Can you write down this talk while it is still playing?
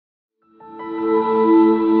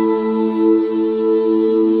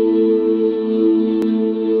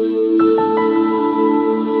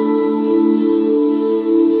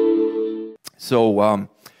So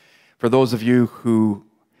for those of you who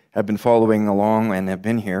have been following along and have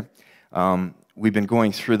been here, we've been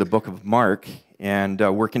going through the book of Mark, and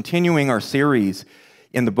we're continuing our series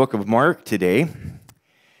in the book of Mark today,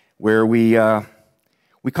 where we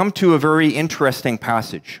come to a very interesting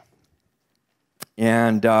passage.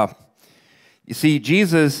 And you see,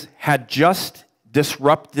 Jesus had just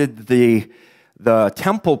disrupted the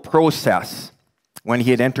temple process when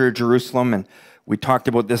he had entered Jerusalem, and we talked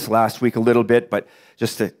about this last week a little bit, but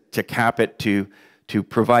just to cap it, to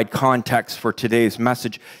provide context for today's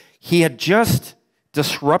message, he had just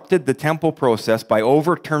disrupted the temple process by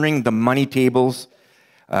overturning the money tables,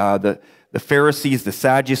 the Pharisees, the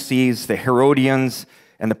Sadducees, the Herodians,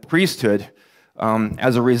 and the priesthood,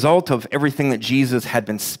 as a result of everything that Jesus had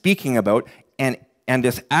been speaking about, and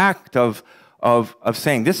this act of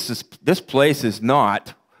saying this place is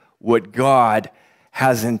not what God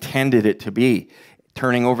has intended it to be,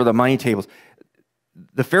 turning over the money tables.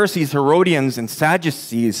 The Pharisees, Herodians, and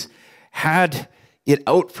Sadducees had it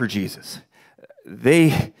out for Jesus.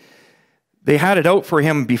 They had it out for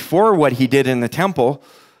him before what he did in the temple,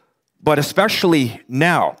 but especially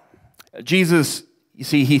now. Jesus, you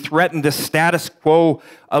see, he threatened the status quo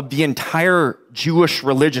of the entire Jewish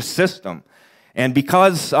religious system. And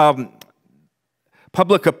because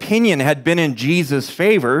public opinion had been in Jesus'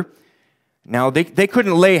 favor, now they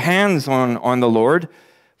couldn't lay hands on the Lord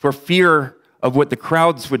for fear of what the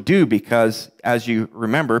crowds would do, because, as you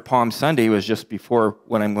remember, Palm Sunday was just before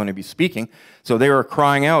when I'm going to be speaking. So they were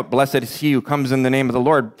crying out, "Blessed is he who comes in the name of the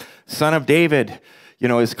Lord, Son of David,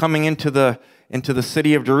 is coming into the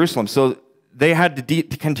city of Jerusalem." So they had to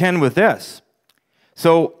contend with this.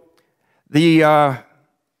 So the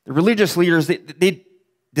religious leaders, they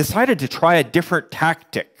decided to try a different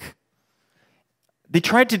tactic. They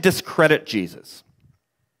tried to discredit Jesus.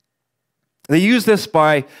 They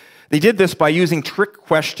did this by using trick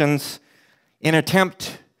questions in an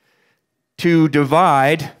attempt to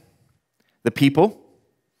divide the people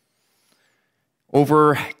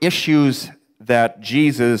over issues that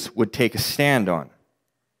Jesus would take a stand on.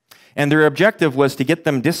 And their objective was to get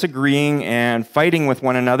them disagreeing and fighting with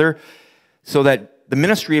one another so that the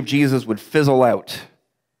ministry of Jesus would fizzle out.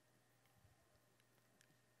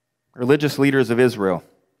 Religious leaders of Israel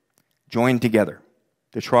joined together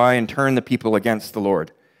to try and turn the people against the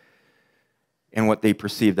Lord and what they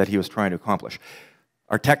perceived that he was trying to accomplish.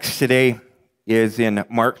 Our text today is in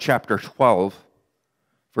Mark chapter 12,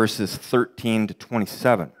 verses 13 to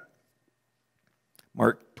 27.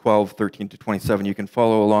 Mark 12, 13 to 27. You can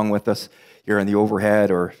follow along with us here in the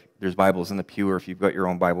overhead, or if there's Bibles in the pew, or if you've got your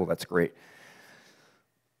own Bible, that's great.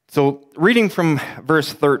 So, reading from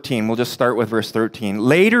verse 13, we'll just start with verse 13.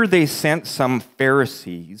 Later they sent some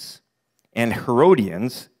Pharisees and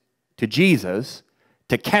Herodians to Jesus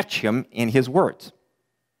to catch him in his words.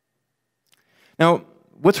 Now,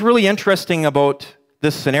 what's really interesting about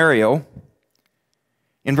this scenario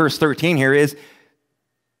in verse 13 here is,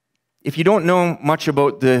 if you don't know much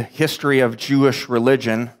about the history of Jewish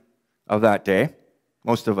religion of that day,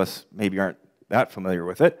 most of us maybe aren't that familiar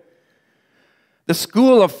with it, the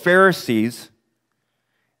school of Pharisees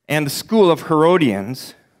and the school of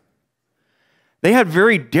Herodians, they had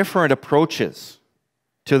very different approaches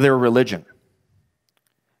to their religion.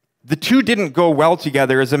 The two didn't go well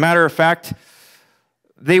together. As a matter of fact,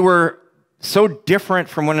 they were so different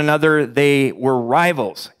from one another, they were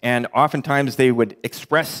rivals, and oftentimes they would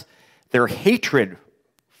express their hatred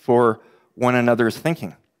for one another's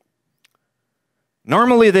thinking.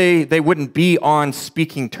 Normally, they wouldn't be on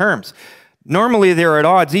speaking terms. Normally, they're at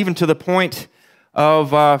odds, even to the point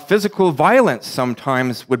of physical violence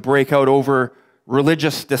sometimes would break out over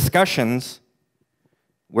religious discussions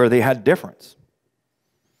where they had difference.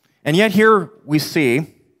 And yet here we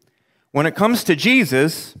see, when it comes to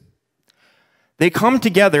Jesus, they come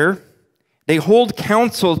together, they hold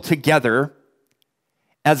counsel together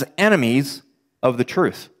as enemies of the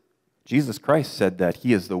truth. Jesus Christ said that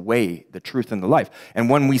he is the way, the truth, and the life. And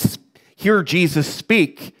when we hear Jesus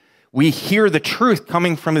speak, we hear the truth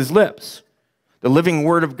coming from his lips. The living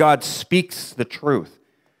word of God speaks the truth.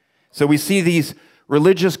 So we see these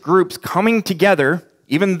religious groups coming together,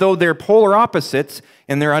 even though they're polar opposites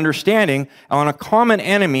in their understanding, on a common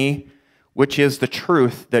enemy, which is the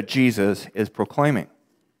truth that Jesus is proclaiming.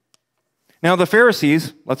 Now the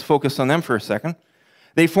Pharisees, let's focus on them for a second.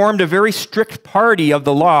 They formed a very strict party of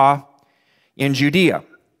the law in Judea.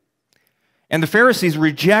 And the Pharisees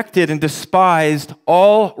rejected and despised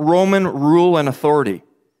all Roman rule and authority.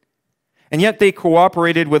 And yet they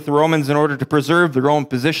cooperated with the Romans in order to preserve their own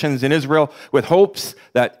positions in Israel, with hopes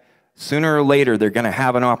that sooner or later they're going to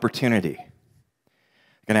have an opportunity.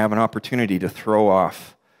 going to have an opportunity to throw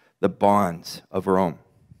off the bonds of Rome.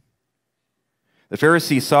 The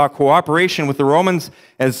Pharisees saw cooperation with the Romans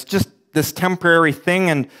as just this temporary thing,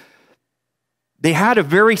 and they had a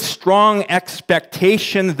very strong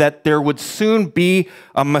expectation that there would soon be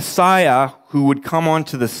a Messiah who would come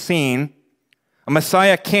onto the scene, a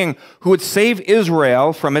Messiah king who would save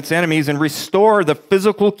Israel from its enemies and restore the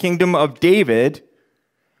physical kingdom of David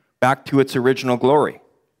back to its original glory.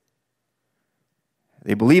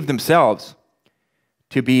 They believed themselves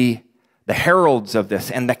to be the heralds of this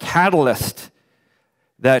and the catalyst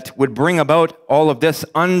that would bring about all of this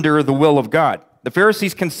under the will of God. The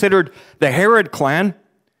Pharisees considered the Herod clan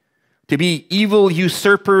to be evil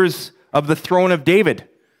usurpers of the throne of David.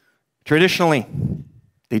 Traditionally,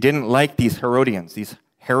 they didn't like these Herodians, these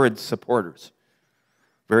Herod supporters.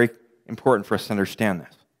 Very important for us to understand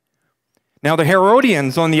this. Now, the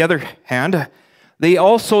Herodians, on the other hand, they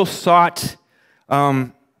also sought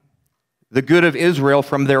the good of Israel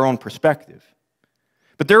from their own perspective.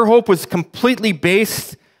 But their hope was completely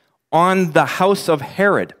based on the house of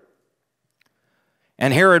Herod.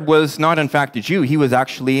 And Herod was not, in fact, a Jew. He was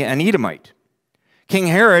actually an Edomite. King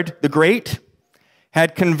Herod the Great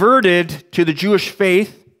had converted to the Jewish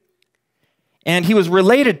faith, and he was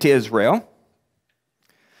related to Israel.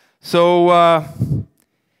 So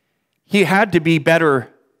he had to be better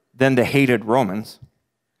than the hated Romans.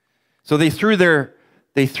 So they threw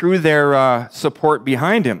their support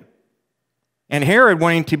behind him. And Herod,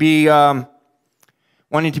 wanting to be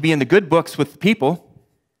in the good books with the people,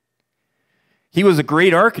 he was a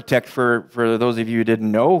great architect. For those of you who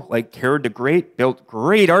didn't know, like Herod the Great built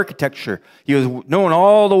great architecture. He was known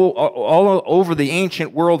all over the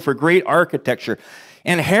ancient world for great architecture.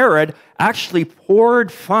 And Herod actually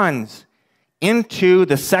poured funds into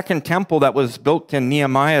the second temple that was built in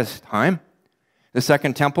Nehemiah's time. The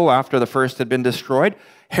second temple after the first had been destroyed.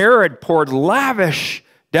 Herod poured lavish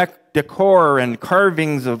decor and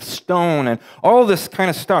carvings of stone and all this kind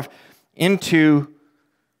of stuff into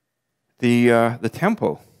the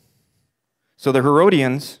temple. So the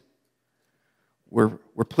Herodians were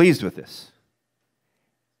pleased with this.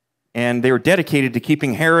 And they were dedicated to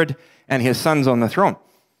keeping Herod and his sons on the throne.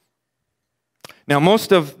 Now,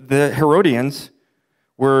 most of the Herodians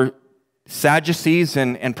were Sadducees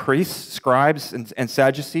and priests, scribes and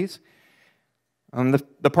Sadducees.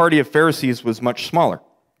 The party of Pharisees was much smaller.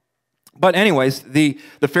 But anyways, the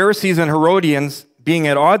Pharisees and Herodians, being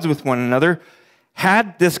at odds with one another,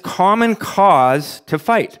 had this common cause to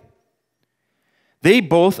fight. They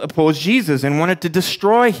both opposed Jesus and wanted to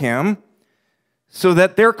destroy him so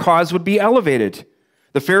that their cause would be elevated.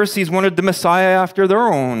 The Pharisees wanted the Messiah after their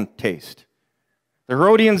own taste. The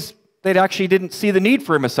Herodians, they actually didn't see the need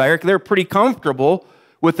for a Messiah. They were pretty comfortable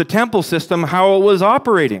with the temple system, how it was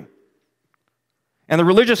operating. And the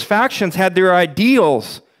religious factions had their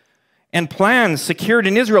ideals and plans secured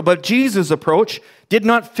in Israel, but Jesus' approach did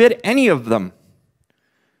not fit any of them.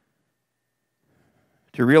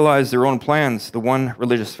 To realize their own plans, the one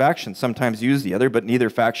religious faction sometimes used the other, but neither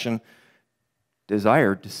faction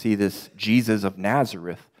desired to see this Jesus of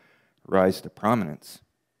Nazareth rise to prominence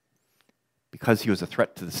because he was a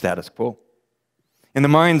threat to the status quo. In the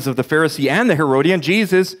minds of the Pharisee and the Herodian,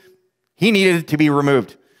 Jesus, he needed to be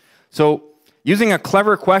removed. So, using a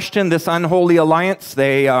clever question, this unholy alliance,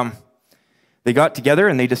 they got together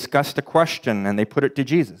and they discussed a question and they put it to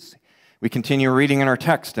Jesus. We continue reading in our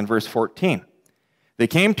text in verse 14. They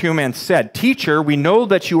came to him and said, "Teacher, we know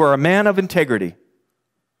that you are a man of integrity.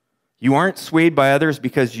 You aren't swayed by others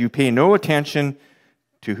because you pay no attention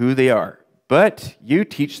to who they are, but you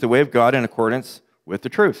teach the way of God in accordance with the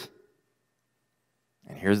truth."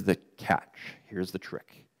 And here's the catch. Here's the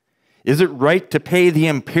trick. Is it right to pay the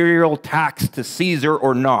imperial tax to Caesar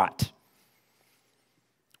or not?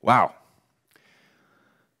 Wow.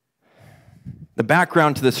 The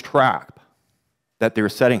background to this trap that they were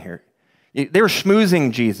setting here. They were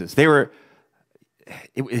schmoozing Jesus. It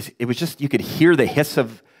was just, you could hear the hiss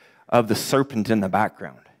of the serpent in the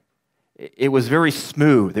background. It was very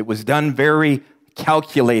smooth. It was done very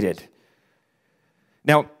calculated.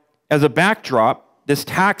 Now, as a backdrop, this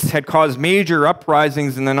tax had caused major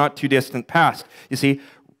uprisings in the not-too-distant past. You see,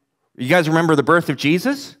 you guys remember the birth of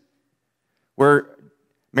Jesus? Where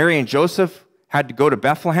Mary and Joseph had to go to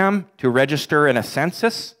Bethlehem to register in a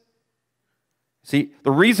census? See, the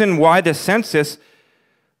reason why the census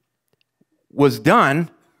was done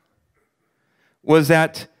was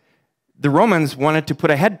that the Romans wanted to put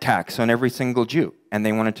a head tax on every single Jew, and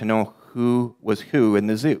they wanted to know who was who in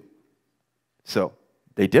the zoo. So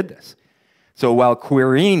they did this. So while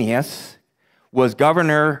Quirinius was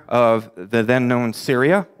governor of the then known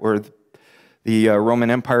Syria, or the Roman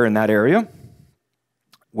Empire in that area.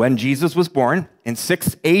 When Jesus was born in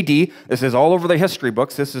 6 AD, this is all over the history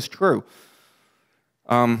books, this is true,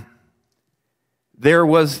 there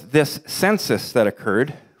was this census that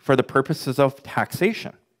occurred for the purposes of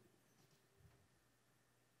taxation.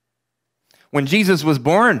 When Jesus was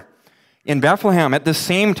born in Bethlehem, at the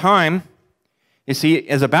same time, you see,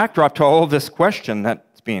 as a backdrop to all of this question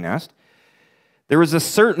that's being asked, there was a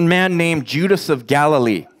certain man named Judas of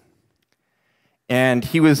Galilee, and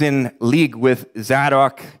he was in league with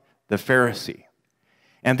Zadok the Pharisee.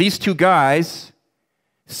 And these two guys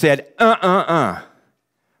said,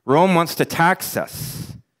 Rome wants to tax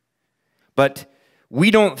us, but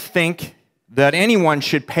we don't think that anyone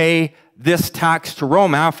should pay this tax to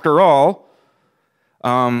Rome. After all,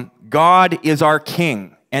 God is our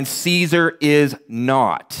king, and Caesar is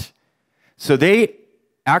not. So they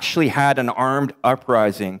actually had an armed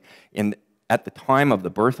uprising at the time of the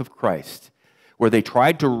birth of Christ, where they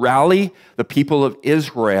tried to rally the people of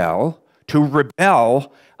Israel to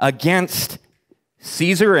rebel against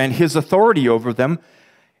Caesar and his authority over them,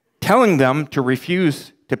 telling them to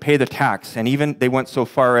refuse to pay the tax. And even they went so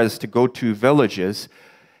far as to go to villages,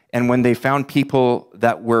 and when they found people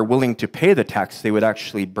that were willing to pay the tax, they would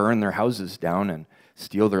actually burn their houses down and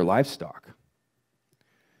steal their livestock.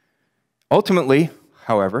 Ultimately,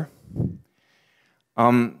 however,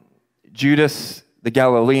 Judas the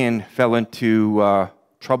Galilean fell into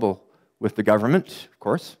trouble with the government, of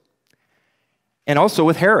course, and also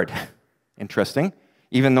with Herod. Interesting.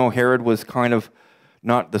 Even though Herod was kind of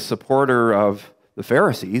not the supporter of the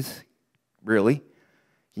Pharisees, really,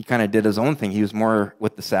 he kind of did his own thing. He was more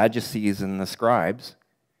with the Sadducees and the scribes.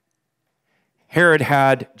 Herod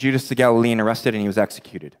had Judas the Galilean arrested and he was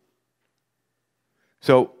executed.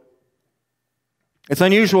 So it's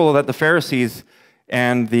unusual that the Pharisees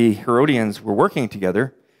and the Herodians were working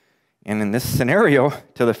together. And in this scenario,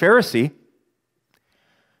 to the Pharisee,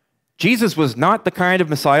 Jesus was not the kind of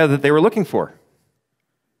Messiah that they were looking for.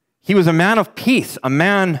 He was a man of peace, a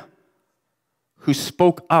man who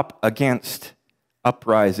spoke up against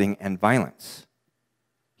uprising and violence.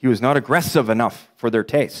 He was not aggressive enough for their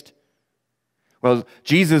taste. Well,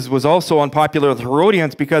 Jesus was also unpopular with the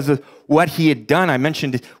Herodians because of what he had done. I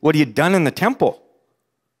mentioned what he had done in the temple.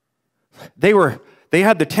 They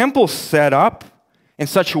had the temple set up in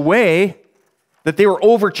such a way that they were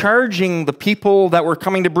overcharging the people that were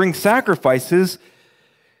coming to bring sacrifices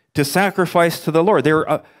to sacrifice to the Lord.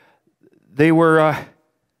 They were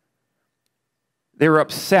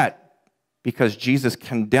upset because Jesus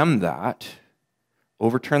condemned that,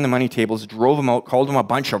 overturned the money tables, drove them out, called them a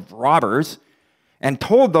bunch of robbers, and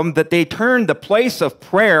told them that they turned the place of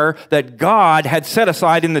prayer that God had set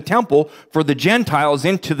aside in the temple for the Gentiles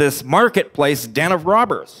into this marketplace den of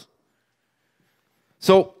robbers.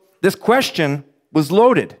 So this question was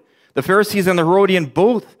loaded. The Pharisees and the Herodian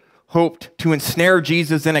both hoped to ensnare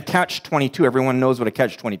Jesus in a catch-22. Everyone knows what a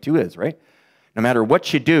catch-22 is, right? No matter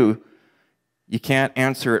what you do, you can't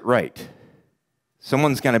answer it right.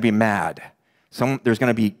 Someone's going to be mad. There's going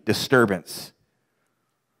to be disturbance.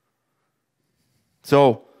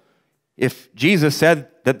 So, if Jesus said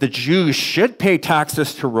that the Jews should pay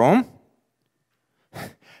taxes to Rome,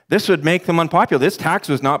 this would make them unpopular. This tax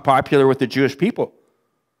was not popular with the Jewish people.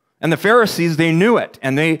 And the Pharisees, they knew it,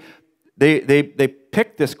 and they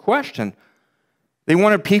picked this question. They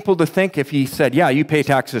wanted people to think if he said, yeah, you pay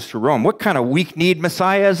taxes to Rome, what kind of weak-kneed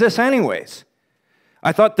Messiah is this anyways?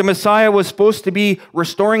 I thought the Messiah was supposed to be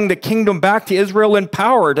restoring the kingdom back to Israel in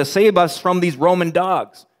power to save us from these Roman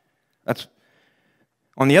dogs.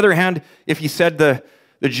 On the other hand, if he said the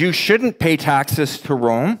Jews shouldn't pay taxes to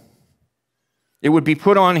Rome, it would be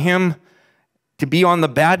put on him to be on the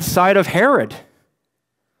bad side of Herod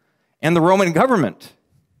and the Roman government.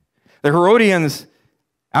 The Herodians,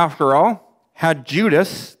 after all, had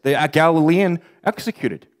Judas, the Galilean,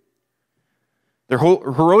 executed. The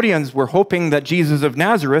Herodians were hoping that Jesus of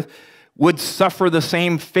Nazareth would suffer the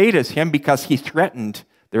same fate as him because he threatened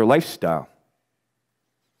their lifestyle.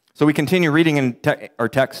 So we continue reading in our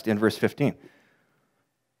text in verse 15.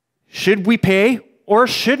 Should we pay or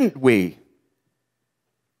shouldn't we?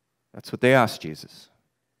 That's what they asked Jesus.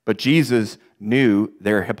 But Jesus knew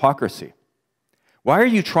their hypocrisy. Why are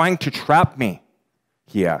you trying to trap me?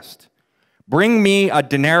 He asked. Bring me a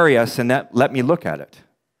denarius and let me look at it.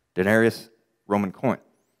 Denarius, Roman coin.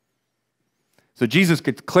 So Jesus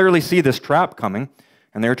could clearly see this trap coming,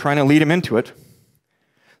 and they were trying to lead him into it.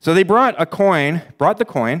 So they brought the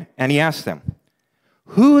coin, and he asked them,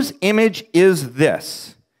 whose image is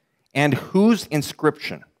this, and whose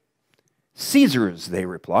inscription? Caesar's, they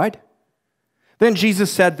replied. Then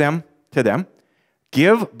Jesus said to them,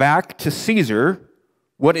 Give back to Caesar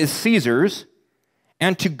what is Caesar's,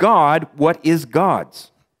 and to God what is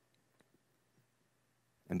God's.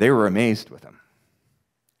 And they were amazed with him.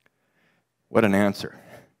 What an answer.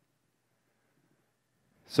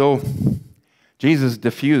 So, Jesus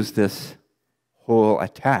diffused this whole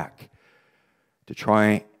attack to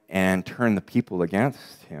try and turn the people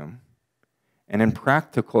against him. And in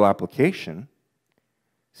practical application,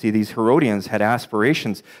 see, these Herodians had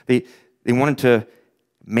aspirations. They wanted to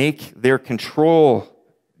make their control,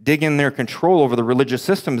 dig in their control over the religious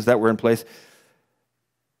systems that were in place.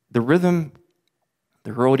 The rhythm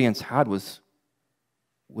the Herodians had was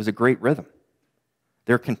a great rhythm.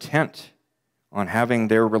 They're content on having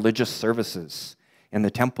their religious services in the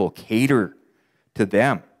temple cater to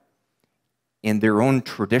them in their own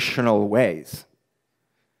traditional ways.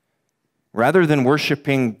 Rather than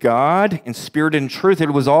worshiping God in spirit and truth,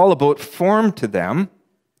 it was all about form to them.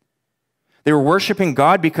 They were worshiping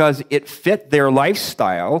God because it fit their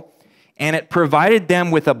lifestyle and it provided them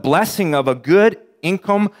with a blessing of a good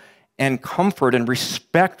income and comfort and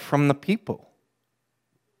respect from the people.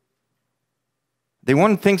 They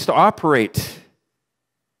wanted things to operate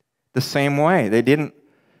the same way.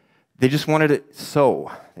 They just wanted it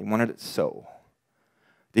so. They wanted it so.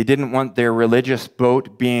 They didn't want their religious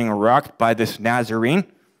boat being rocked by this Nazarene.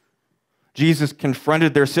 Jesus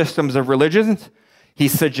confronted their systems of religion. He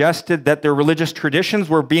suggested that their religious traditions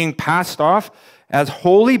were being passed off as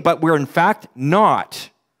holy, but were in fact not.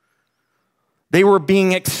 They were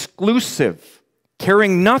being exclusive,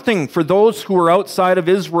 caring nothing for those who were outside of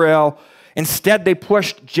Israel. Instead, they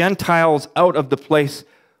pushed Gentiles out of the place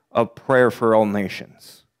of prayer for all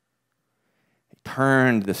nations. They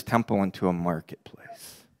turned this temple into a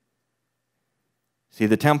marketplace. See,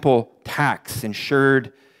 the temple tax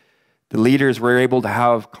ensured the leaders were able to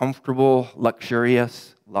have comfortable,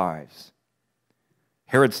 luxurious lives.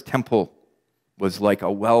 Herod's temple was like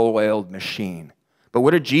a well-oiled machine. But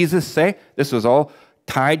what did Jesus say? This was all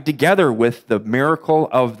tied together with the miracle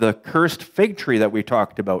of the cursed fig tree that we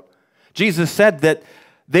talked about. Jesus said that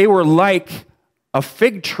they were like a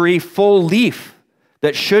fig tree full leaf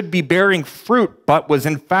that should be bearing fruit, but was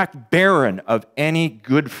in fact barren of any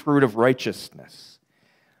good fruit of righteousness.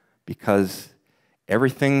 Because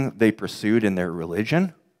everything they pursued in their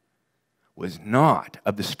religion was not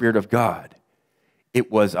of the Spirit of God.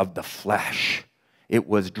 It was of the flesh. It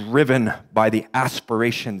was driven by the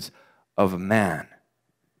aspirations of man.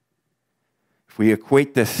 If we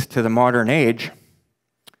equate this to the modern age,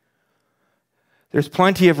 there's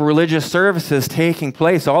plenty of religious services taking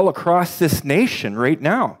place all across this nation right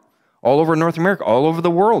now, all over North America, all over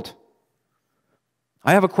the world.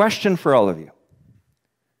 I have a question for all of you.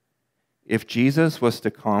 If Jesus was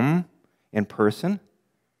to come in person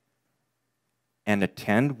and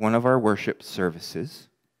attend one of our worship services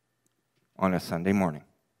on a Sunday morning,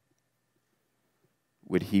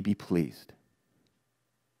 would he be pleased?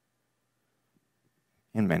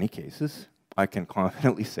 In many cases, I can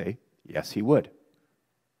confidently say, yes, he would.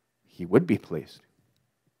 He would be pleased.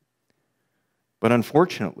 But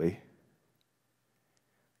unfortunately,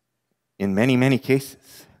 in many, many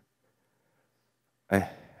cases,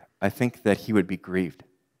 I think that he would be grieved.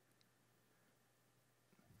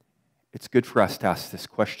 It's good for us to ask this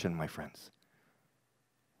question, my friends.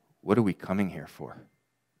 What are we coming here for?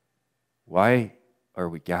 Why are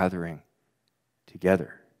we gathering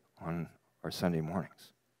together on our Sunday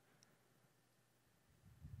mornings?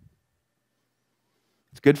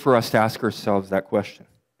 It's good for us to ask ourselves that question.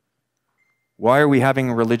 Why are we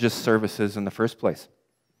having religious services in the first place?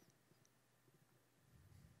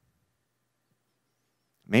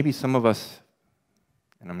 Maybe some of us,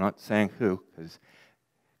 and I'm not saying who, because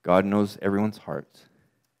God knows everyone's hearts,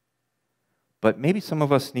 but maybe some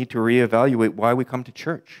of us need to reevaluate why we come to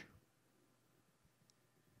church.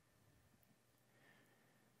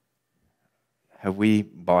 Have we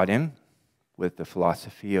bought in with the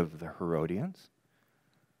philosophy of the Herodians,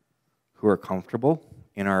 who are comfortable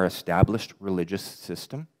in our established religious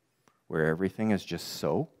system, where everything is just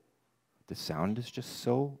so, the sound is just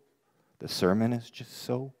so, the sermon is just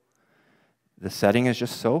so, the setting is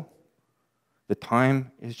just so, the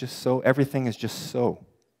time is just so, everything is just so?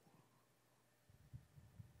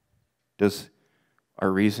 Does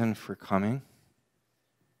our reason for coming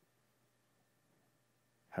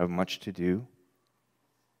have much to do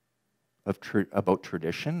about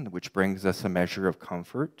tradition, which brings us a measure of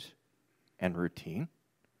comfort and routine?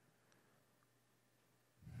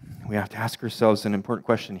 We have to ask ourselves an important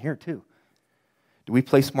question here too. Do we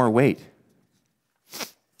place more weight?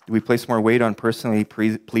 Do we place more weight on personally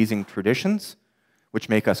pleasing traditions, which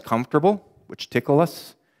make us comfortable, which tickle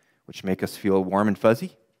us, which make us feel warm and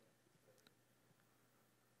fuzzy?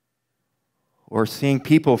 Or seeing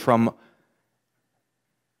people from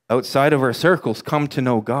outside of our circles come to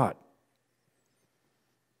know God?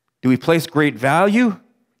 Do we place great value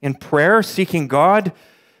in prayer, seeking God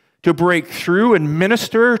to break through and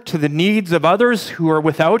minister to the needs of others who are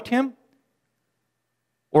without Him?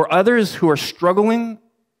 Or others who are struggling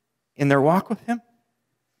in their walk with Him?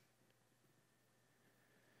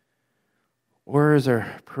 Or is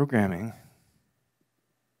our programming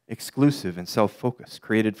exclusive and self-focused,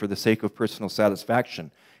 created for the sake of personal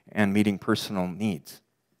satisfaction and meeting personal needs?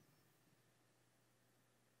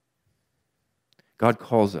 God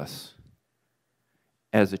calls us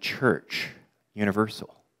as a church,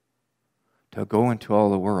 universal, to go into all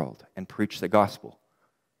the world and preach the gospel.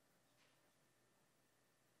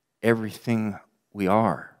 Everything we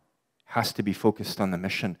are has to be focused on the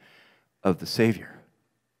mission of the Savior.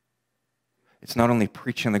 It's not only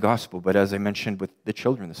preaching the gospel, but as I mentioned with the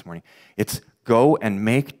children this morning, it's go and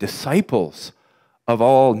make disciples of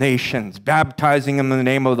all nations, baptizing them in the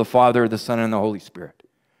name of the Father, the Son, and the Holy Spirit.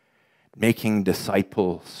 Making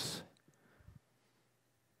disciples.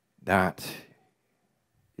 That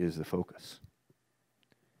is the focus.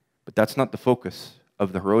 But that's not the focus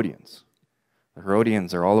of the Herodians. The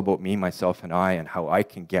Herodians are all about me, myself, and I, and how I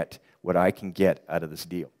can get what I can get out of this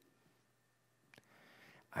deal.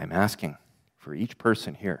 I'm asking for each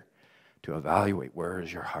person here to evaluate, where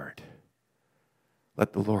is your heart?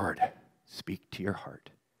 Let the Lord speak to your heart.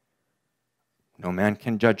 No man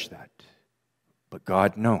can judge that, but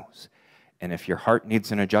God knows. And if your heart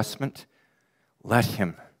needs an adjustment, let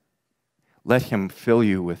Him fill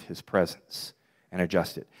you with His presence and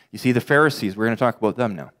adjust it. You see, the Pharisees, we're going to talk about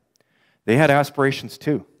them now. They had aspirations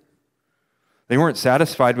too. They weren't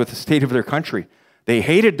satisfied with the state of their country. They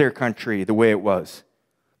hated their country the way it was.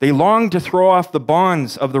 They longed to throw off the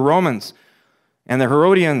bonds of the Romans and the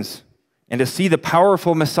Herodians and to see the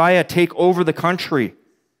powerful Messiah take over the country.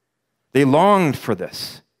 They longed for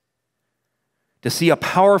this. To see a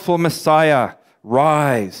powerful Messiah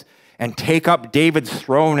rise and take up David's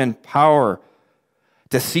throne and power.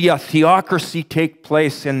 To see a theocracy take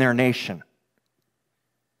place in their nation.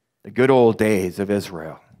 The good old days of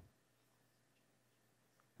Israel.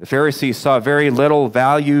 The Pharisees saw very little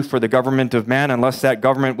value for the government of man unless that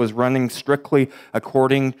government was running strictly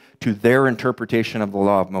according to their interpretation of the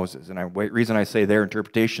law of Moses. And the reason I say their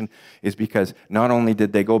interpretation is because not only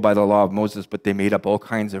did they go by the law of Moses, but they made up all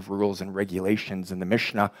kinds of rules and regulations in the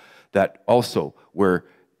Mishnah that also were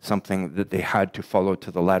something that they had to follow to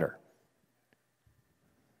the letter.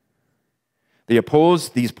 They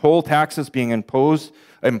opposed these poll taxes being imposed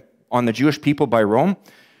on the Jewish people by Rome,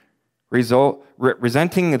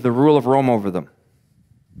 resenting the rule of Rome over them.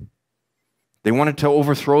 They wanted to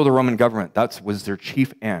overthrow the Roman government. That was their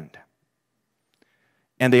chief end.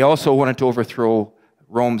 And they also wanted to overthrow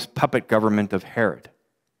Rome's puppet government of Herod,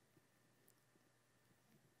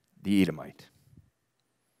 the Edomite.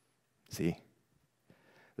 See?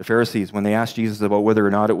 The Pharisees, when they asked Jesus about whether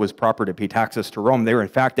or not it was proper to pay taxes to Rome, they were in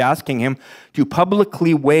fact asking him to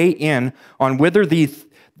publicly weigh in on whether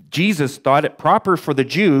Jesus thought it proper for the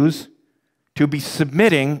Jews to be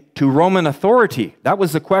submitting to Roman authority. That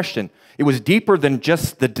was the question. It was deeper than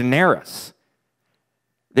just the denarius.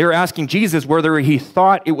 They were asking Jesus whether he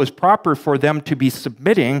thought it was proper for them to be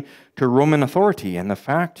submitting to Roman authority. And the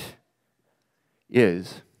fact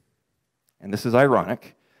is, and this is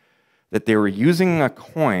ironic, that they were using a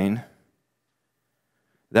coin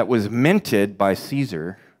that was minted by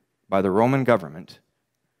Caesar, by the Roman government,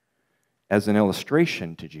 as an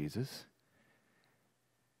illustration to Jesus.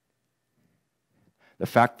 The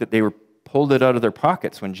fact that they pulled it out of their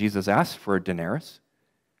pockets when Jesus asked for a denarius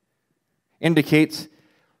indicates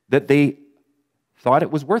that they thought it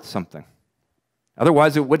was worth something.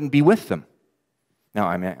 Otherwise, it wouldn't be with them. Now,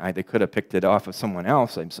 I mean, they could have picked it off of someone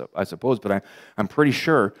else, I suppose, but I'm pretty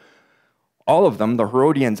sure all of them, the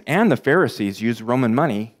Herodians and the Pharisees, used Roman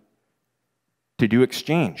money to do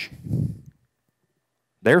exchange.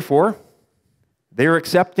 Therefore, they're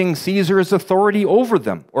accepting Caesar's authority over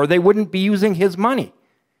them, or they wouldn't be using his money.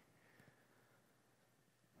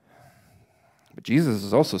 But Jesus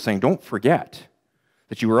is also saying, don't forget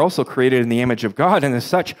that you were also created in the image of God, and as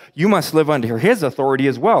such, you must live under his authority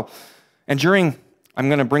as well. And I'm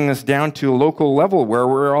going to bring this down to a local level where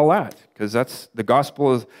we're all at, because that's the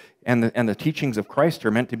gospel and the teachings of Christ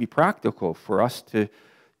are meant to be practical for us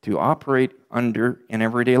to operate under in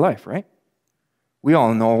everyday life, right? We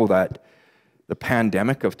all know that the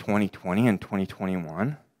pandemic of 2020 and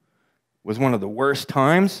 2021 was one of the worst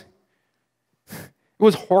times. It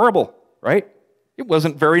was horrible, right? It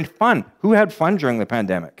wasn't very fun. Who had fun during the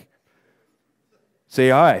pandemic? Say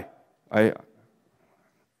aye. No,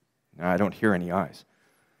 I don't hear any ayes.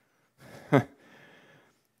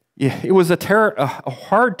 Yeah, it was a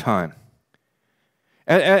hard time.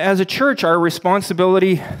 As a church, our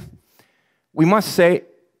responsibility, we must say,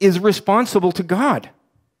 is responsible to God.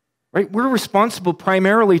 Right? We're responsible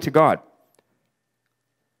primarily to God.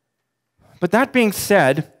 But that being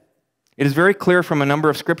said, it is very clear from a number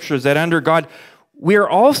of scriptures that under God, we are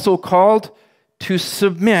also called to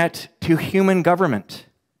submit to human government,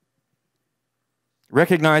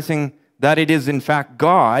 recognizing that it is in fact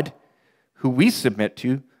God who we submit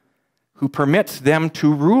to, who permits them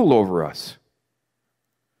to rule over us.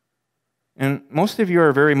 And most of you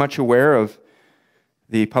are very much aware of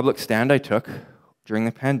the public stand I took during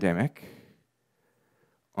the pandemic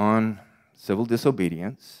on civil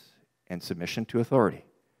disobedience and submission to authority.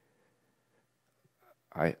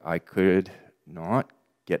 I could not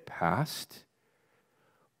get past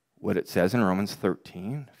what it says in Romans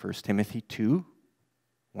 13, 1 Timothy 2,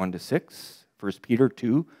 1-6, 1 Peter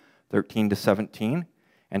 2, 13-17,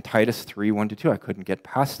 and Titus 3, 1-2. I couldn't get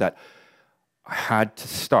past that. I had to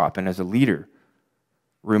stop, and as a leader,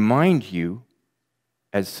 remind you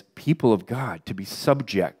as people of God to be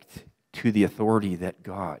subject to the authority that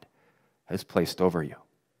God has placed over you.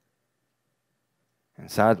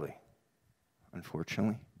 And sadly,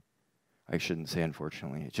 unfortunately, I shouldn't say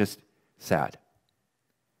unfortunately, it's just sad.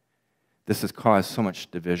 This has caused so much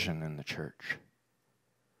division in the church.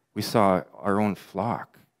 We saw our own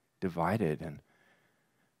flock divided, and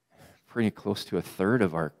pretty close to a third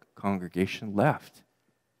of our congregation left.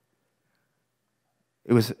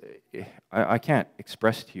 It was, I can't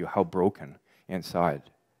express to you how broken inside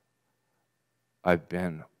I've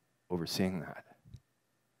been overseeing that.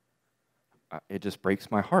 It just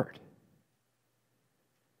breaks my heart.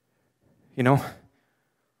 You know,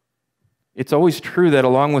 it's always true that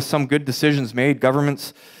along with some good decisions made,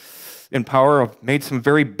 governments in power have made some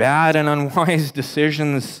very bad and unwise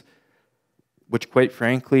decisions, which quite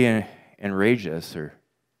frankly enrage us or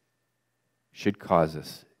should cause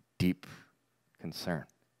us deep concern.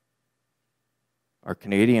 Our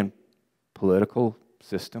Canadian political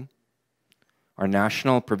system, our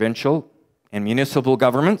national, provincial, and municipal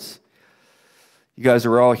governments. You guys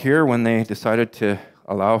are all here when they decided to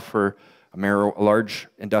allow for a large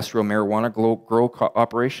industrial marijuana grow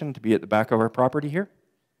operation to be at the back of our property here.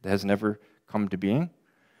 That has never come to being,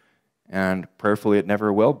 and prayerfully it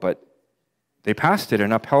never will, but they passed it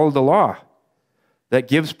and upheld a law that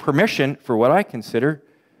gives permission for what I consider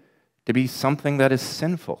to be something that is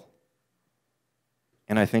sinful.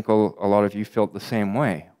 And I think a lot of you felt the same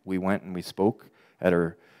way. We went and we spoke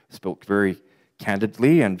very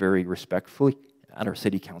candidly and very respectfully at our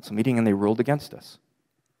city council meeting, and they ruled against us.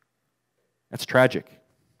 That's tragic.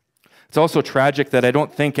 It's also tragic that I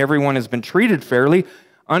don't think everyone has been treated fairly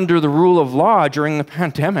under the rule of law during the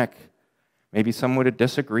pandemic. Maybe some would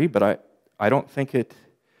disagree, but I don't think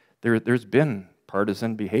there's been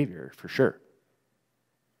partisan behavior, for sure.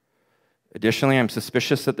 Additionally, I'm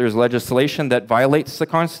suspicious that there's legislation that violates the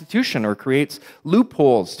Constitution or creates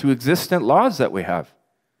loopholes to existent laws that we have.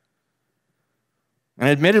 And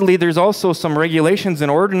admittedly, there's also some regulations and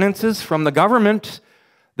ordinances from the government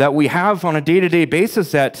that we have on a day-to-day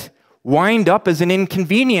basis that wind up as an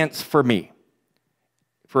inconvenience for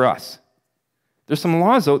us. There's some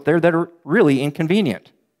laws out there that are really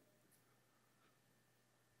inconvenient.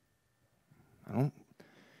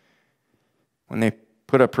 When they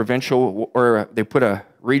put a provincial or they put a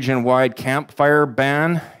region-wide campfire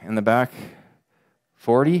ban in the back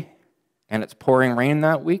 40 and it's pouring rain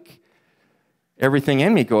that week, everything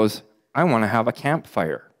in me goes, I want to have a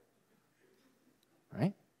campfire.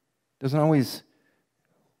 Right? Doesn't always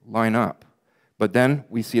line up. But then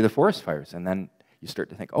we see the forest fires, and then you start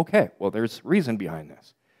to think, okay, well, there's reason behind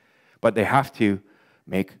this. But they have to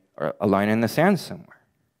make a line in the sand somewhere.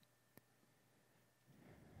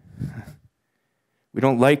 We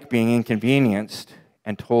don't like being inconvenienced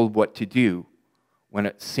and told what to do when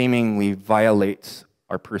it seemingly violates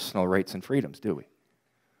our personal rights and freedoms, do we?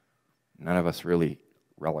 None of us really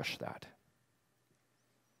relish that.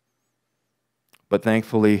 But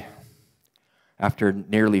thankfully, after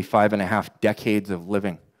nearly 5.5 decades of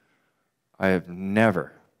living, I have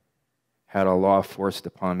never had a law forced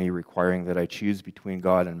upon me requiring that I choose between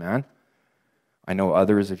God and man. I know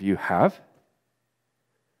others of you have,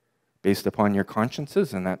 based upon your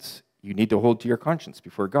consciences, and that's, you need to hold to your conscience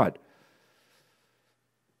before God.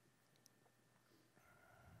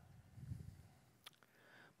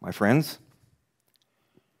 My friends,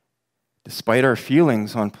 despite our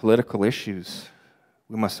feelings on political issues,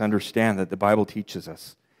 we must understand that the Bible teaches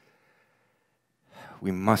us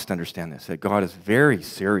we must understand this, that God is very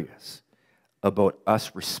serious about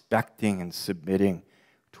us respecting and submitting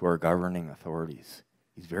to our governing authorities.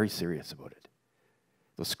 He's very serious about it.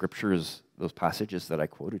 Those scriptures, those passages that I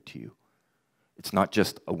quoted to you, it's not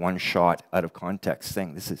just a one-shot out of context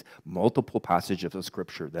thing. This is multiple passages of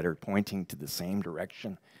Scripture that are pointing to the same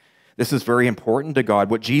direction. This is very important to God.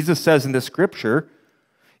 What Jesus says in the Scripture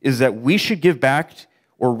is that we should give back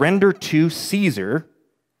or render to Caesar,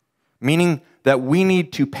 meaning that we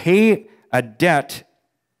need to pay a debt.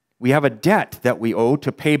 We have a debt that we owe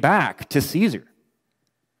to pay back to Caesar.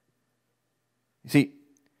 You see,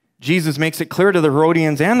 Jesus makes it clear to the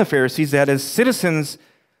Herodians and the Pharisees that as citizens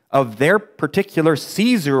of their particular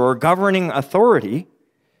Caesar or governing authority,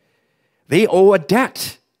 they owe a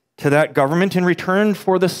debt to that government in return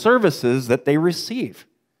for the services that they receive.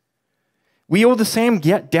 We owe the same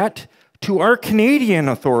debt to our Canadian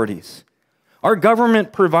authorities. Our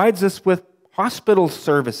government provides us with hospital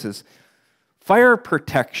services, fire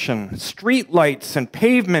protection, street lights and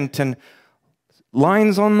pavement and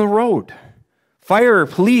lines on the road, fire,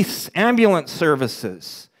 police, ambulance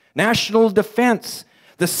services, national defense,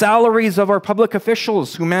 the salaries of our public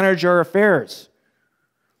officials who manage our affairs,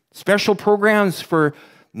 special programs for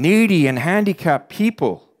needy and handicapped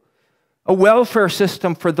people, a welfare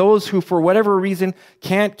system for those who, for whatever reason,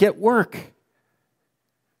 can't get work,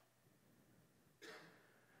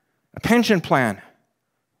 a pension plan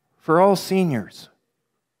for all seniors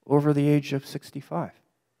over the age of 65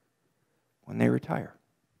 when they retire.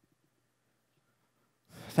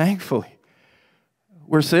 Thankfully,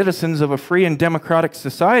 we're citizens of a free and democratic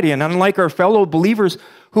society, and unlike our fellow believers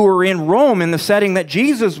who were in Rome in the setting that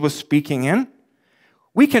Jesus was speaking in,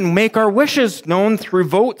 we can make our wishes known through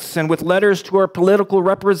votes and with letters to our political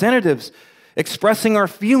representatives, expressing our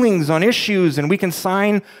feelings on issues, and we can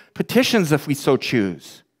sign petitions if we so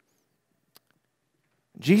choose.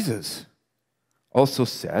 Jesus also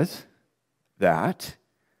says that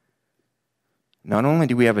not only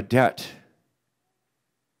do we have a debt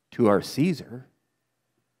to our Caesar,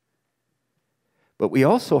 but we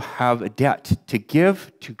also have a debt to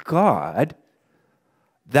give to God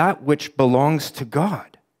that which belongs to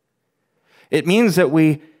God. It means that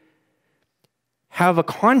we have a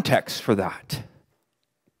context for that.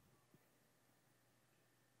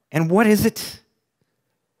 And what is it?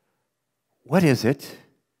 What is it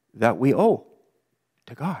that we owe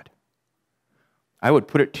to God? I would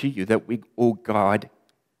put it to you that we owe God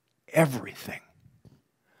everything.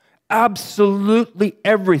 Absolutely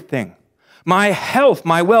everything. My health,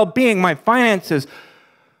 my well-being, my finances,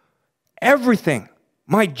 everything,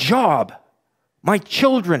 my job, my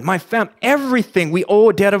children, my family, everything, we owe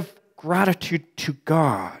a debt of gratitude to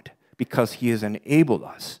God because He has enabled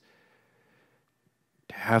us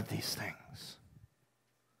to have these things.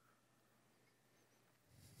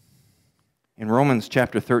 In Romans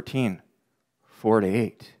chapter 13,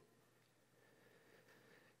 4-8,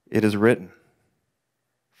 it is written,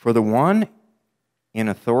 "For the one in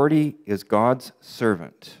authority is God's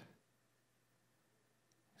servant."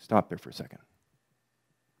 Stop there for a second.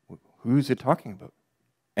 Who's it talking about?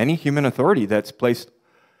 Any human authority that's placed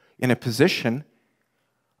in a position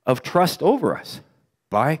of trust over us.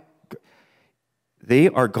 They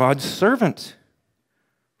are God's servant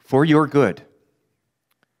for your good.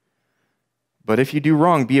 But if you do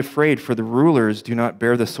wrong, be afraid, for the rulers do not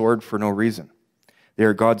bear the sword for no reason. They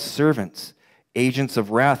are God's servants, agents of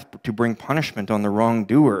wrath to bring punishment on the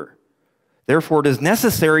wrongdoer. Therefore, it is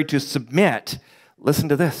necessary to submit. Listen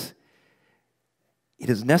to this. It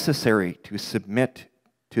is necessary to submit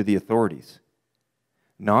to the authorities,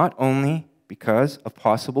 not only because of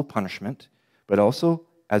possible punishment, but also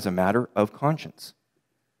as a matter of conscience.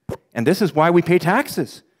 And this is why we pay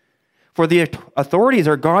taxes. For the authorities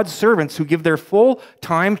are God's servants who give their full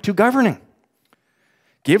time to governing.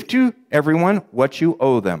 Give to everyone what you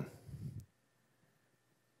owe them.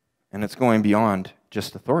 And it's going beyond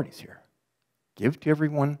just authorities here. Give to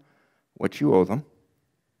everyone what you owe them.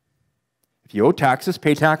 If you owe taxes,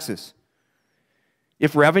 pay taxes.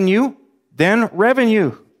 If revenue, then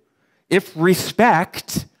revenue. If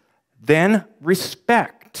respect, then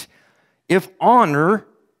respect. If honor,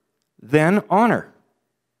 then honor.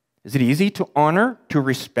 Is it easy to honor, to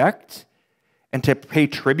respect, and to pay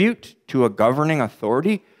tribute to a governing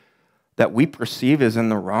authority that we perceive as in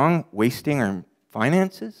the wrong, wasting our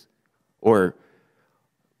finances? Or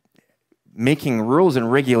making rules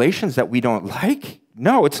and regulations that we don't like?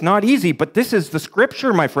 No, it's not easy, but this is the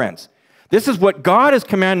Scripture, my friends. This is what God is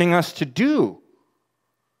commanding us to do.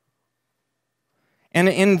 And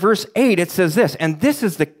in verse 8, it says this, and this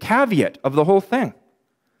is the caveat of the whole thing.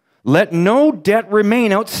 Let no debt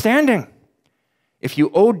remain outstanding If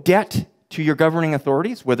you owe debt to your governing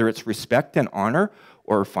authorities, whether it's respect and honor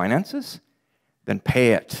or finances, then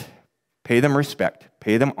pay it. Pay them respect.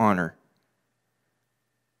 Pay them honor.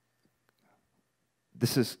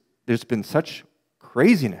 There's been such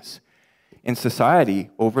craziness in society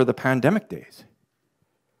over the pandemic days.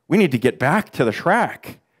 We need to get back to the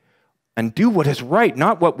track and do what is right,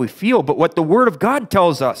 not what we feel, but what the Word of God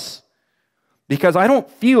tells us. Because I don't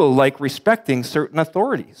feel like respecting certain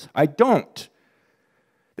authorities. I don't.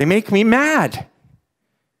 They make me mad.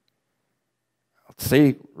 I'll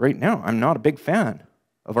say right now, I'm not a big fan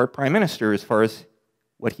of our Prime Minister as far as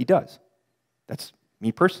what he does. That's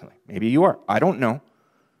me personally. Maybe you are. I don't know.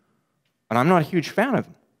 But I'm not a huge fan of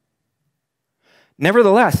him.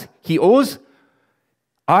 Nevertheless,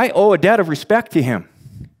 I owe a debt of respect to him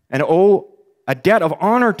and owe a debt of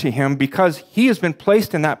honor to him because he has been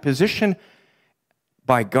placed in that position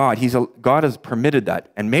by God. God has permitted that.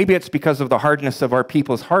 And maybe it's because of the hardness of our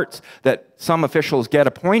people's hearts that some officials get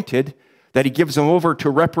appointed, that he gives them over to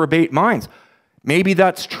reprobate minds. Maybe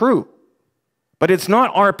that's true. But it's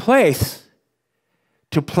not our place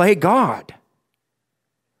to play God.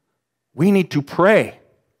 We need to pray.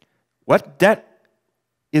 What debt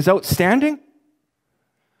is outstanding?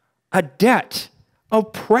 A debt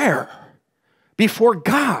of prayer before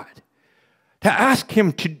God to ask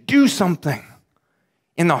him to do something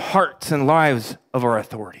in the hearts and lives of our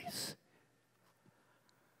authorities.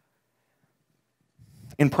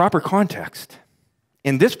 In proper context,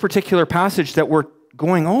 in this particular passage that we're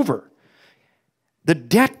going over, the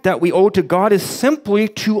debt that we owe to God is simply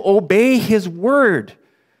to obey his word.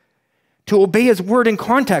 To obey his word in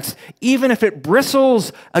context, even if it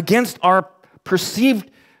bristles against our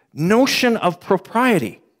perceived notion of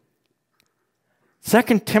propriety.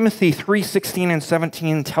 2 Timothy 3:16 and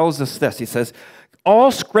 17 tells us this. He says,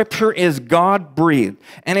 all Scripture is God-breathed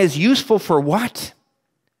and is useful for what?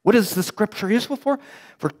 What is the Scripture useful for?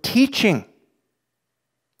 For teaching,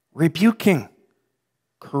 rebuking,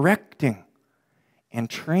 correcting, and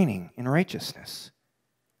training in righteousness.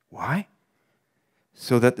 Why?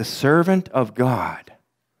 So that the servant of God,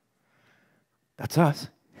 that's us,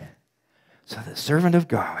 so the servant of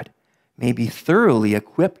God may be thoroughly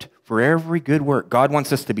equipped for every good work. God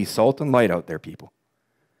wants us to be salt and light out there, people.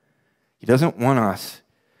 He doesn't want us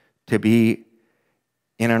to be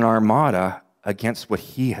in an armada against what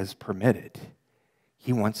he has permitted.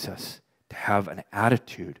 He wants us to have an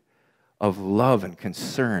attitude of love and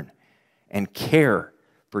concern and care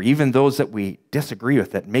for even those that we disagree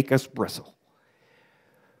with, that make us bristle.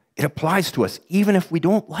 It applies to us even if we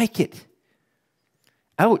don't like it.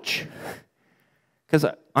 Ouch. Because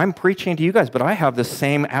I'm preaching to you guys, but I have the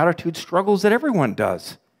same attitude struggles that everyone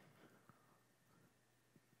does.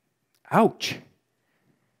 Ouch.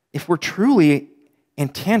 If we're truly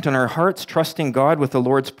intent on our hearts trusting God with the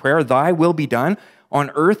Lord's Prayer, thy will be done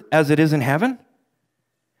on earth as it is in heaven,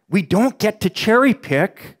 we don't get to cherry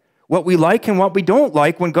pick what we like and what we don't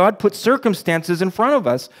like when God puts circumstances in front of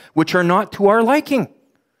us which are not to our liking.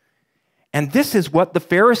 And this is what the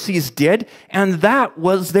Pharisees did, and that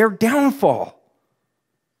was their downfall.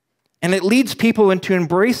 And it leads people into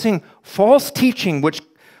embracing false teaching, which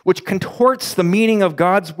contorts the meaning of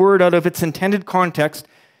God's word out of its intended context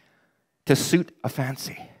to suit a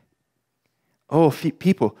fancy. Oh,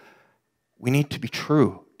 people, we need to be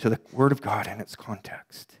true to the word of God in its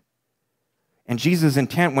context. And Jesus'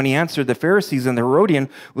 intent when he answered the Pharisees and the Herodian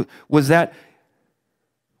was that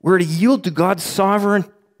we're to yield to God's sovereign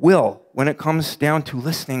will when it comes down to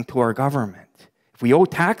listening to our government. If we owe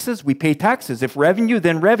taxes, we pay taxes. If revenue,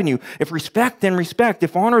 then revenue. If respect, then respect.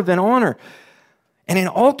 If honor, then honor. And in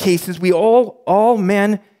all cases, we owe all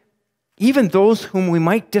men, even those whom we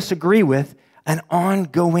might disagree with, an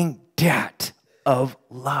ongoing debt of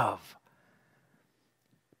love,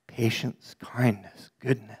 patience, kindness,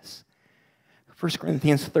 goodness. 1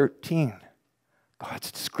 Corinthians 13,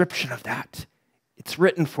 God's description of that. It's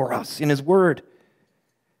written for us in his word.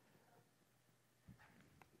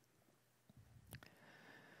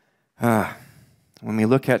 When we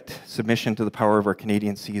look at submission to the power of our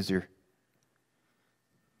Canadian Caesar,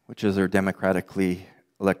 which is our democratically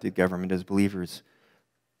elected government as believers,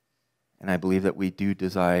 and I believe that we do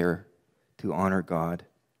desire to honor God,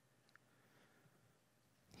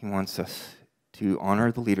 he wants us to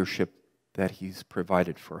honor the leadership that he's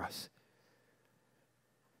provided for us,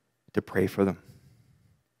 to pray for them.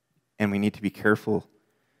 And we need to be careful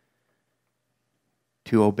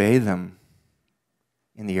to obey them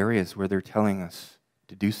in the areas where they're telling us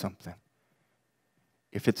to do something.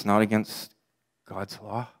 If it's not against God's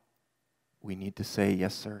law, we need to say,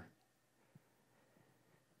 yes, sir.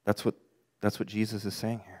 That's what Jesus is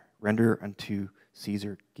saying here. render unto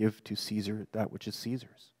Caesar, give to Caesar that which is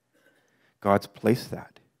Caesar's. God's placed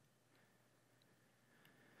that.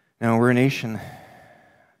 Now, we're a nation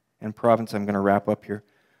and province, I'm going to wrap up here,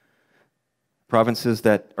 provinces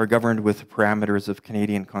that are governed with the parameters of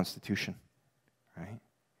Canadian Constitution. Right?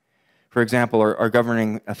 For example, our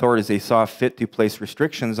governing authorities, they saw fit to place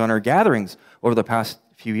restrictions on our gatherings over the past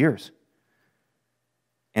few years.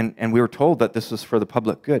 And we were told that this was for the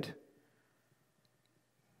public good.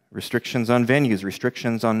 Restrictions on venues,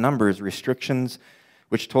 restrictions on numbers, restrictions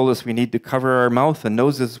which told us we need to cover our mouth and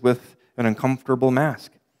noses with an uncomfortable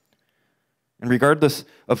mask. And regardless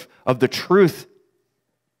of the truth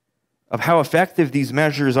of how effective these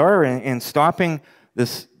measures are in stopping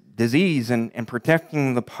this disease and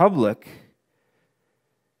protecting the public,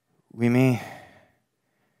 we may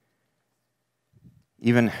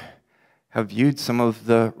even have viewed some of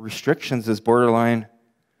the restrictions as borderline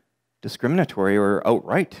discriminatory or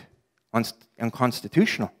outright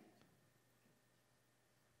unconstitutional.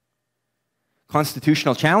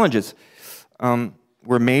 Constitutional challenges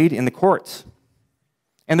were made in the courts.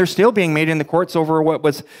 And they're still being made in the courts over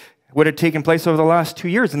what had taken place over the last 2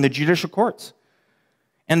 years in the judicial courts.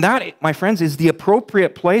 And that, my friends, is the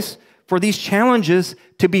appropriate place for these challenges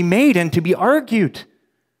to be made and to be argued.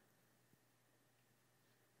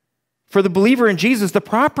 For the believer in Jesus, the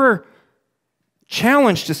proper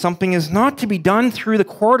challenge to something is not to be done through the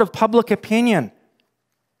court of public opinion,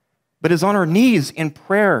 but is on our knees in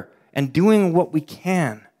prayer and doing what we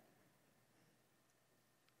can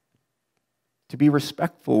to be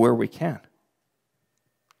respectful where we can.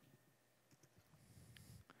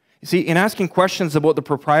 You see, in asking questions about the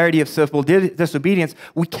propriety of civil disobedience,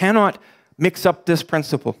 we cannot mix up this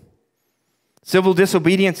principle. Civil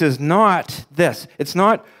disobedience is not this. It's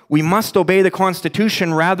not, we must obey the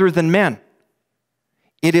Constitution rather than men.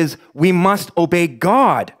 It is, we must obey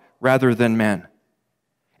God rather than men.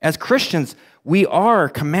 As Christians, we are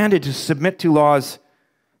commanded to submit to laws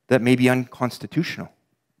that may be unconstitutional.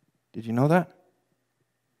 Did you know that?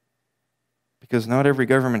 Because not every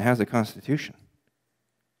government has a constitution.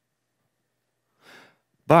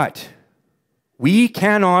 But we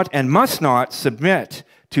cannot and must not submit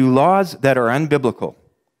to laws that are unbiblical.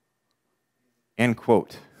 End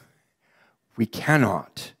quote. We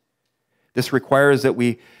cannot. This requires that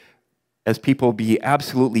we, as people, be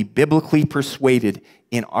absolutely biblically persuaded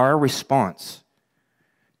in our response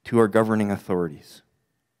to our governing authorities.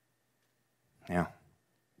 Now,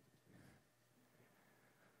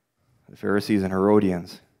 the Pharisees and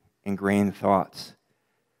Herodians ingrained thoughts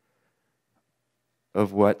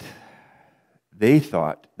of what they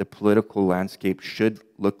thought the political landscape should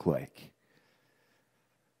look like.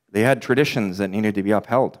 They had traditions that needed to be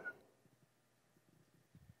upheld.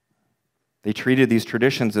 They treated these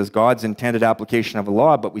traditions as God's intended application of a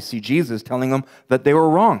law, but we see Jesus telling them that they were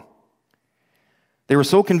wrong. They were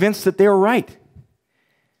so convinced that they were right.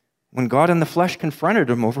 When God in the flesh confronted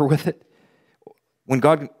them over with it, when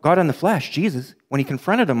God in the flesh, Jesus, when he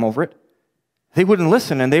confronted them over it, they wouldn't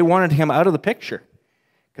listen and they wanted him out of the picture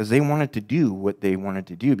because they wanted to do what they wanted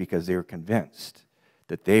to do because they were convinced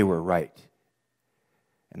that they were right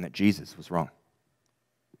and that Jesus was wrong.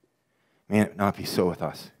 May it not be so with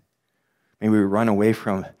us. May we run away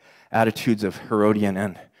from attitudes of Herodian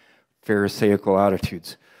and Pharisaical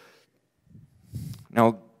attitudes.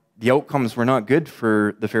 Now, the outcomes were not good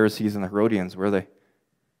for the Pharisees and the Herodians, were they?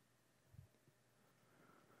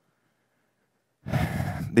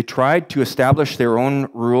 They tried to establish their own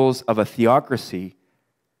rules of a theocracy,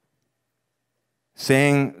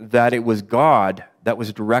 saying that it was God that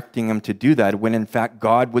was directing them to do that, when in fact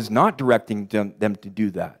God was not directing them to do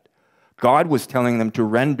that. God was telling them to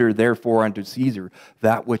render, therefore, unto Caesar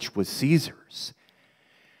that which was Caesar's.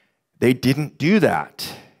 They didn't do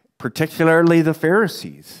that, particularly the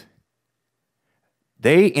Pharisees.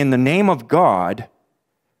 They, in the name of God,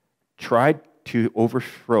 tried to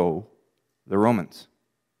overthrow the Romans.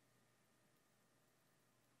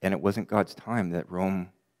 And it wasn't God's time that Rome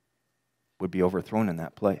would be overthrown in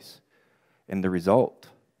that place. And the result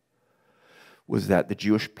was that the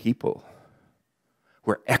Jewish people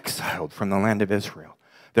were exiled from the land of Israel.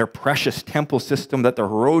 Their precious temple system that the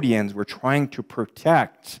Herodians were trying to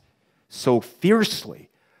protect so fiercely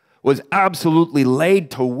was absolutely laid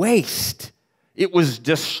to waste. It was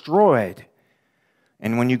destroyed.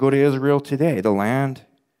 And when you go to Israel today, the land,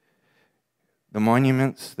 the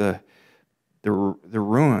monuments, the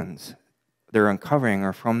ruins they're uncovering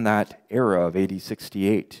are from that era of AD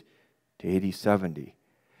 68 to AD 70.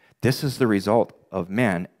 This is the result of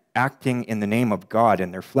men acting in the name of God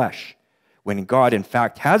in their flesh. When God, in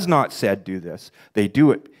fact, has not said do this, they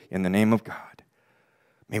do it in the name of God.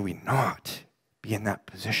 May we not be in that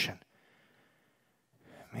position.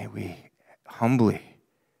 May we humbly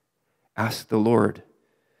ask the Lord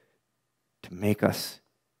to make us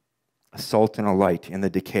a salt and a light in the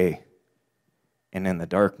decay and in the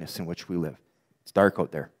darkness in which we live. It's dark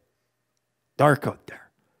out there. Dark out there.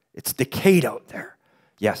 It's decayed out there.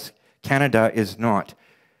 Yes, Canada is not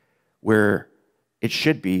where it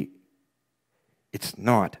should be. It's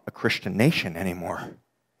not a Christian nation anymore.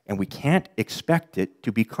 And we can't expect it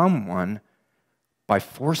to become one by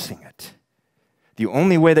forcing it. The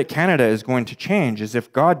only way that Canada is going to change is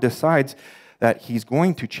if God decides that He's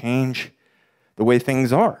going to change the way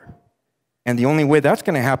things are. And the only way that's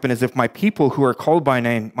going to happen is if my people who are called by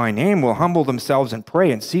my name will humble themselves and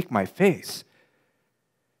pray and seek my face.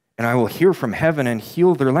 And I will hear from heaven and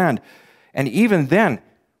heal their land. And even then,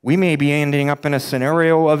 we may be ending up in a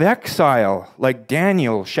scenario of exile, like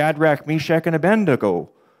Daniel, Shadrach, Meshach, and Abednego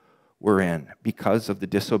were in, because of the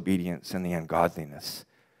disobedience and the ungodliness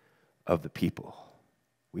of the people.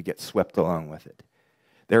 We get swept along with it.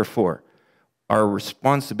 Therefore, our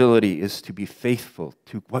responsibility is to be faithful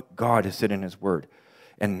to what God has said in His Word,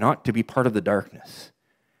 and not to be part of the darkness,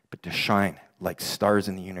 but to shine like stars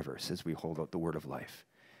in the universe as we hold out the word of life.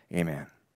 Amen.